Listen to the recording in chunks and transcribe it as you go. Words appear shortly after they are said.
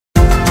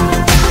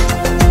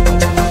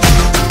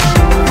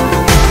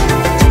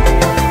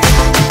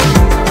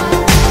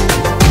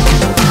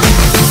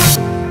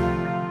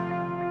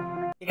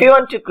If you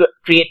want to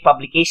create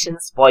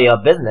publications for your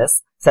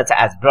business, such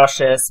as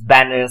brochures,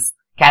 banners,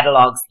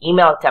 catalogs,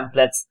 email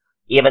templates,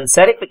 even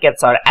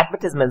certificates or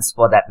advertisements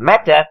for that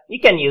matter, you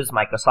can use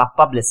Microsoft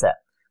Publisher.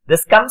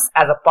 This comes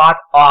as a part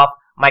of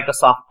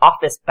Microsoft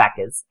Office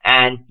package,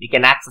 and you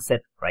can access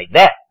it right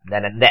there,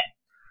 then and there.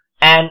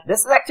 And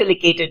this is actually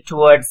catered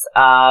towards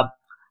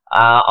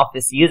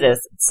Office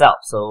users itself.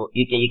 So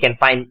you can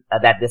find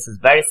that this is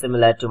very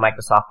similar to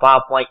Microsoft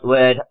PowerPoint,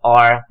 Word,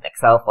 or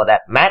Excel for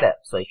that matter.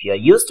 So if you're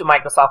used to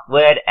Microsoft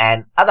Word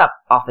and other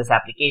Office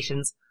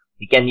applications,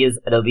 you can use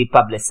Adobe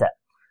Publisher.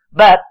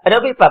 But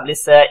Adobe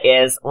Publisher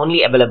is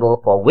only available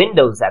for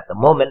Windows at the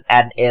moment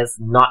and is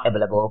not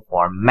available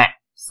for Mac.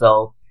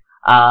 So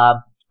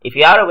if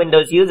you are a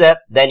Windows user,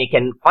 then you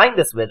can find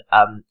this with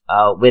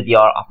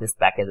your Office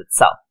package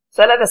itself.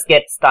 So let us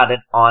get started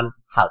on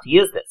how to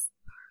use this.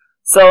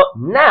 So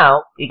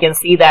now you can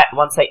see that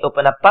once I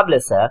open up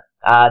Publisher,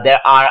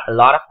 there are a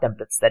lot of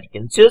templates that you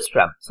can choose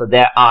from. So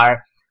there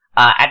are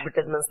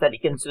advertisements that you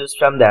can choose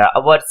from. There are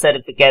award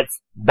certificates,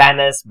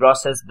 banners,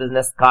 brochures,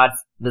 business cards,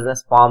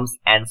 business forms,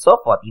 and so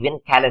forth, even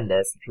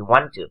calendars if you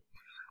want to.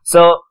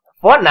 So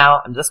for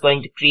now, I'm just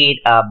going to create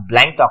a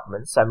blank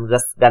document. So I'm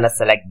just going to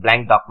select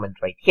blank document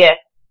right here,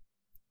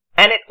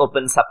 and it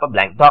opens up a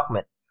blank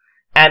document.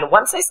 And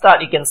once I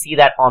start, you can see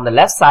that on the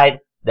left side,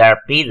 there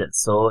are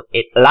pages. So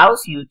it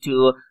allows you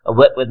to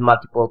work with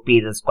multiple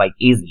pages quite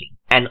easily.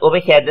 And over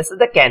here, this is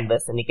the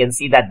canvas, and you can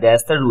see that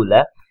there's the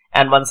ruler.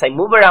 And once I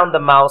move around the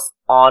mouse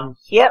on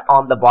here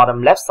on the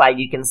bottom left side,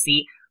 you can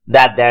see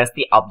that there's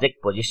the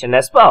object position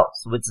as well,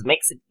 so which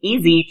makes it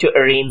easy to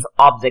arrange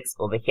objects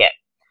over here.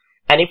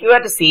 And if you were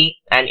to see,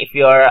 and if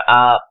you're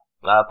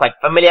quite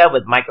familiar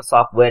with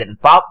Microsoft Word and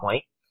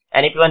PowerPoint,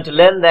 and if you want to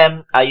learn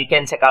them, you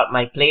can check out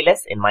my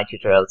playlist in my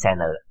tutorial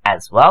channel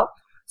as well.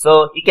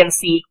 So you can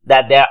see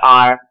that there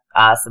are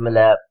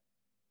similar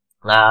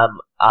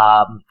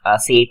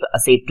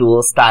shape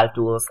tools, style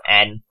tools,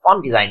 and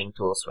font designing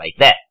tools right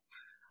there.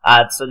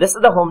 So this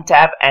is the home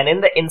tab, and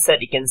in the insert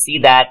you can see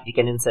that you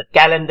can insert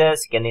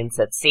calendars, you can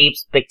insert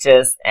shapes,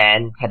 pictures,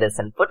 and headers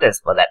and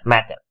footers for that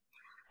matter.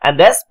 And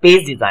there's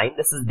page design.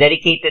 This is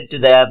dedicated to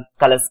the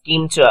color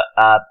scheme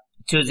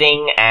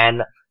choosing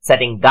and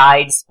setting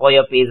guides for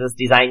your pages,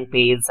 design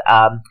pages,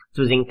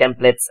 choosing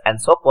templates, and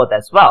so forth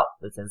as well.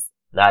 This is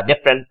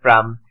different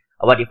from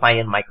what you find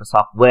in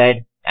Microsoft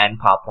Word and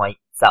PowerPoint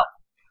itself.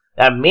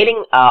 There are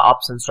mailing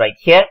options right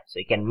here, so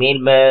you can mail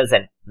mails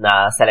and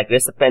select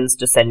recipients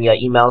to send your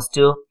emails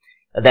to.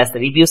 There's the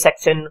review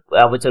section,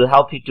 which will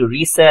help you to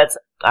research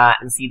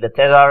and see the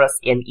thesaurus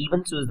and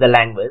even choose the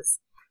language.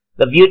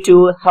 The view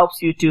tool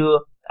helps you to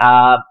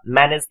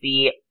manage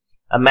the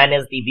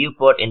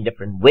viewport in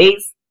different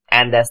ways,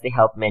 and there's the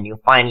help menu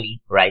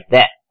finally right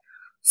there.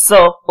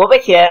 So over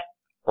here,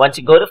 once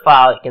you go to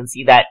file, you can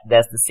see that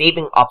there's the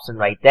saving option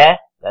right there.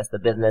 There's the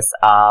business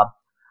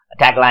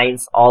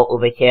taglines all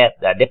over here.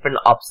 There are different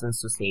options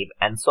to save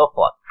and so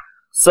forth.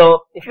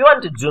 So if you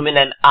want to zoom in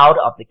and out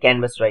of the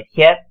canvas right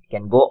here, you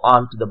can go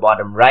on to the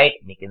bottom right,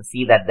 and you can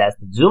see that there's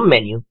the zoom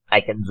menu.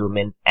 I can zoom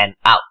in and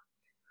out.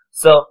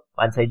 So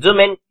once I zoom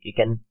in, you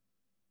can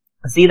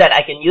see that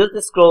I can use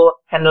the scroll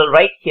handle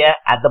right here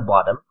at the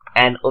bottom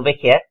and over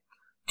here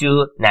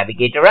to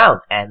navigate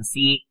around and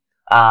see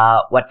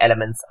what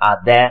elements are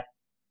there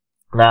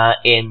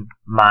in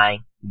my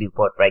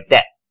viewport right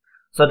there.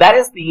 So that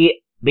is the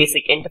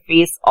basic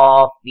interface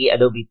of the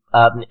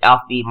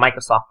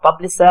Microsoft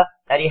Publisher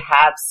that you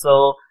have.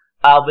 So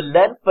we'll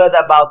learn further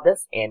about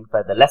this in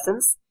further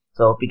lessons.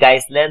 So hope you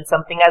guys learned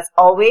something as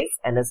always.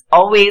 And as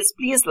always,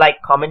 please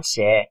like, comment,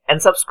 share,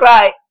 and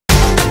subscribe.